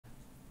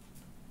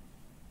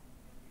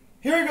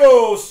Here we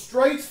go.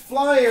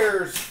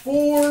 StreitsFlyers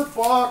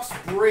 4-box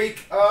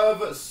break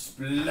of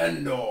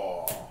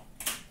Splendor.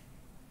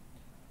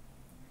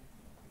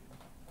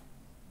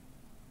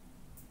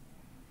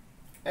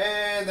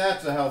 And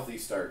that's a healthy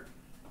start.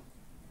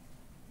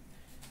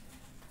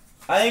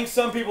 I think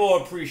some people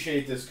will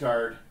appreciate this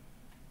card.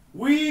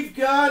 We've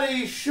got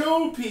a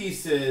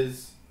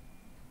Showpieces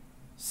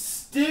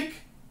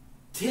Stick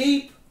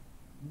Tape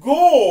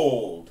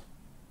Gold.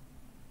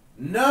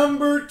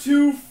 Number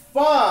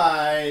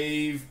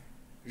 2/5,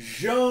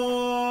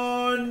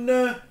 Jean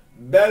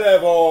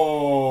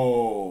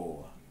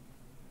Beliveau.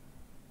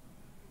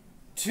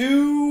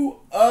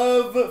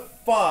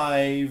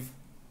 2/5,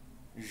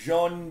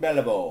 Jean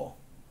Beliveau.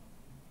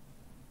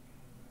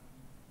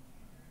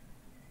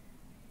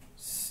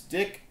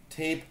 Stick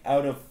tape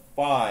out of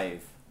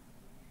 5.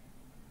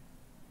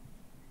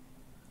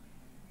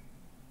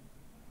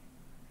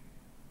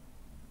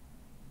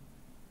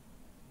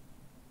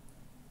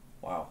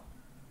 Wow.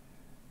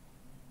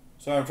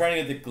 So I'm trying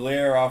to get the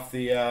glare off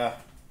the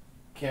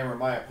camera.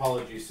 My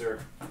apologies, sir.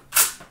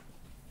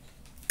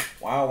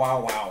 Wow,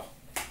 wow, wow.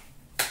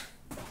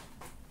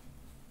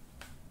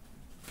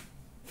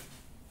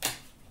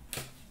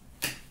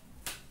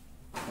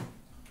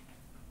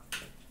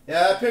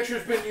 Yeah, that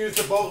picture's been used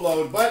a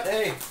boatload, but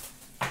hey,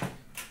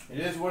 it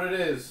is what it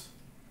is.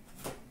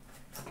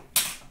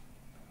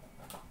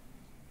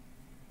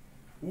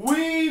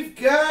 We've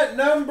got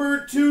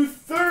number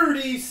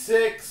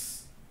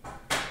 236,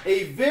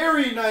 a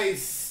very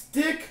nice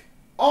stick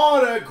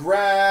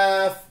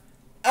autograph,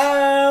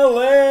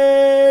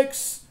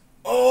 Alex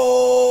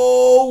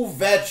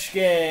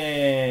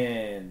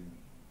Ovechkin.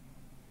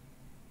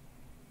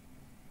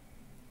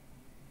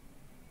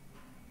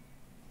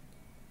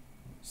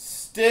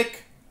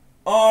 Stick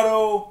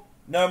auto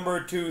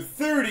number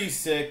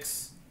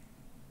 236.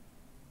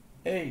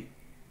 Hey,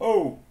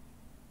 oh,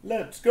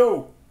 let's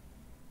go.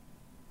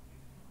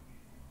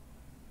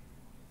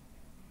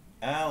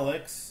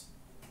 Alex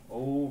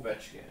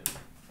Ovechkin.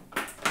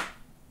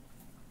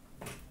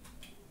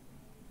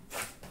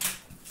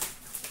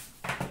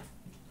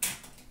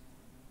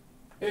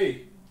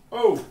 Hey,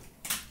 oh,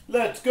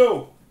 let's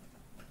go.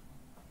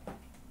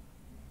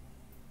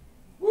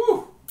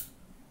 Woo!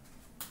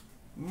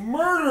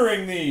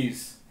 Murdering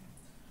these.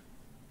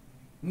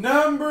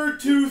 Number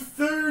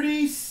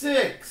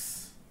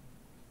 236.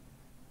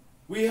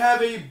 We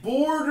have a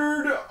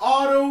bordered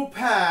auto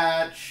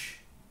patch.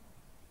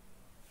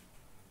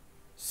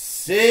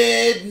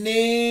 Sidney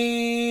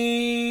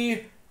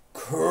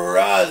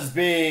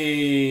Crosby.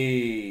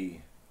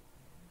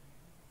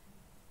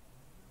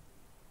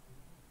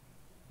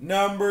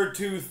 Number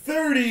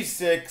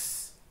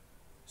 236,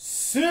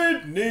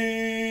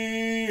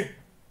 Sidney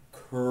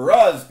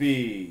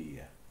Crosby.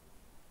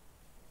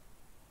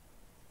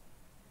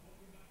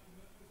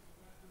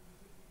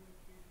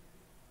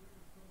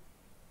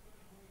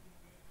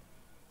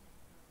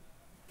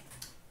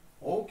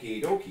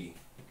 Okie dokie.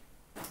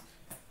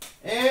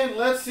 And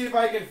let's see if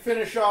I can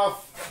finish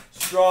off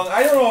strong.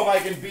 I don't know if I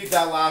can beat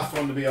that last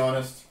one, to be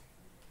honest.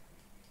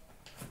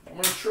 I'm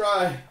going to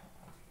try.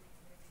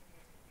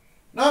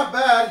 Not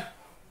bad.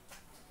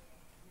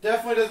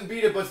 Definitely doesn't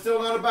beat it, but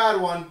still not a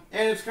bad one.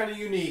 And it's kind of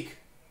unique.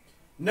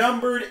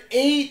 Numbered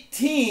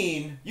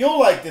 18. You'll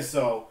like this,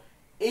 though.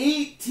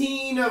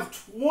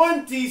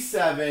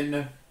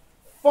 18/27.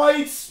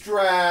 Fight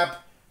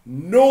strap.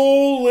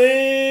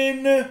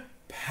 Nolan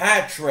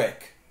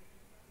Patrick.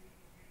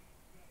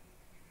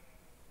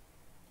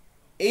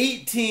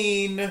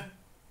 18.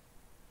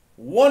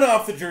 One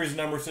off the jersey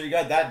number, so you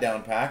got that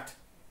down packed.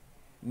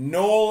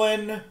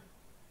 Nolan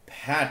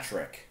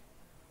Patrick.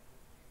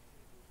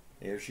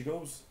 There she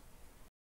goes.